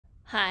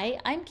Hi,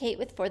 I'm Kate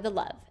with For the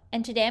Love,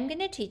 and today I'm going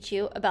to teach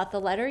you about the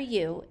letter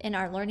U in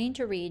our Learning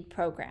to Read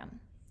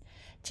program.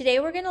 Today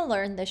we're going to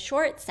learn the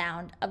short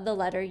sound of the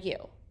letter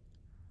U,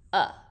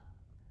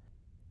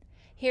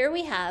 Here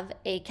we have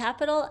a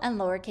capital and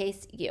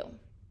lowercase u.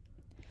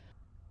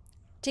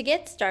 To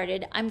get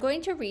started, I'm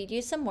going to read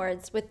you some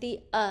words with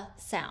the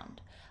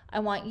sound. I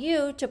want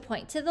you to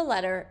point to the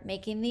letter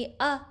making the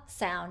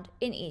sound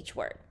in each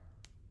word.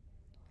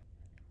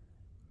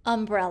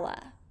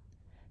 Umbrella.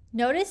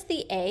 Notice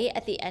the A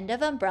at the end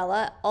of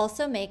umbrella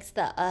also makes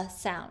the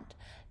sound.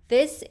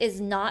 This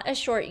is not a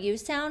short U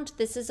sound.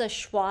 This is a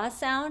schwa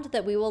sound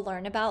that we will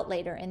learn about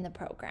later in the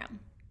program.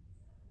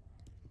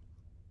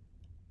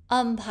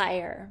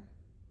 Umpire.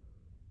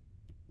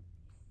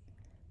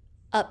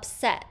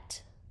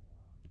 Upset.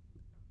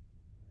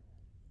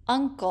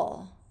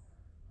 Uncle.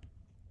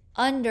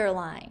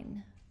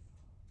 Underline.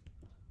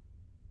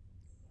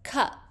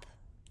 Cup.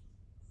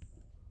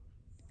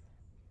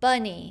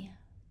 Bunny.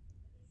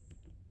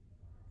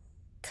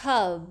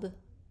 Cub.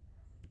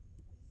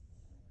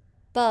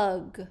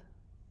 Bug.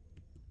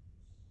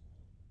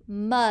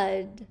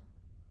 Mud.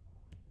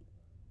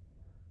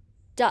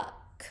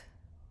 Duck.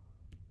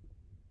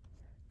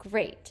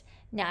 Great.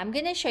 Now I'm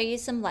going to show you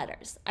some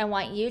letters. I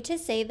want you to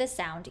say the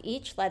sound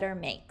each letter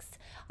makes.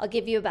 I'll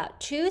give you about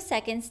 2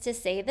 seconds to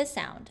say the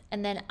sound,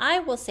 and then I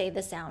will say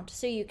the sound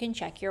so you can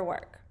check your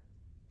work.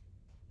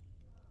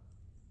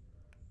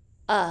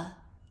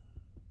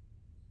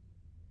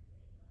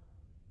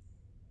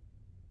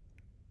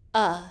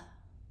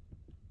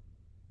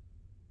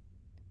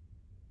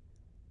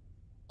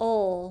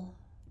 Ol.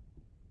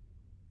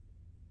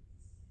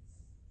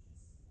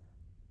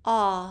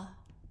 Ah.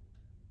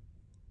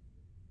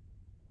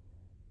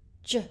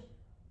 J.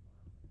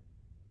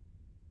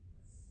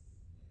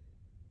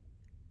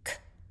 K.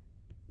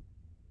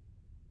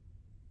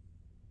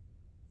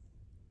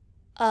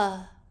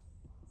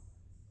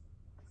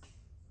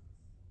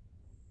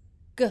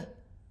 G.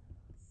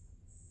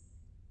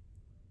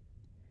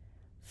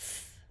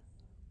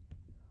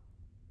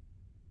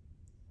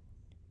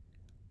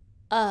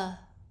 F.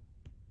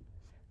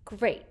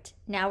 Great.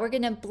 Now we're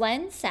going to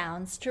blend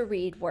sounds to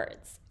read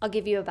words. I'll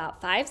give you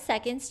about 5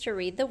 seconds to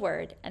read the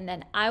word, and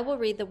then I will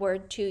read the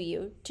word to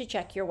you to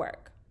check your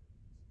work.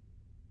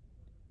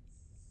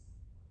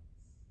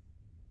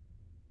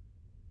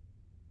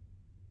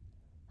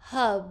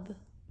 Hub.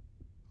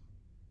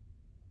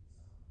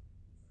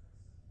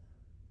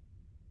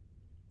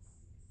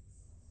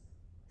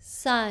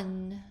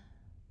 Sun.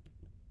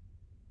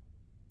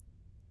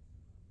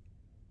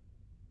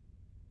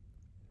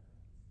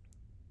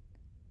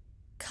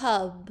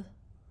 Cub.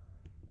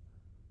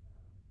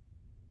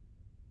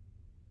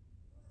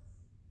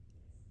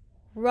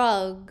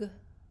 Rug.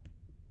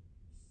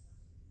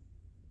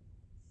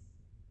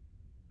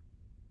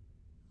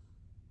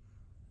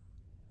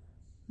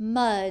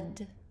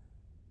 Mud.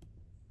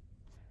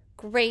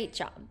 Great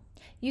job.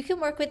 You can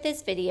work with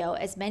this video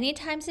as many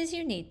times as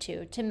you need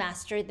to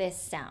master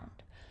this sound.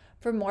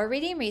 For more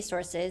reading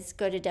resources,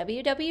 go to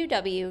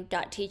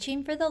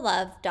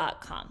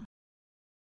www.teachingforthelove.com.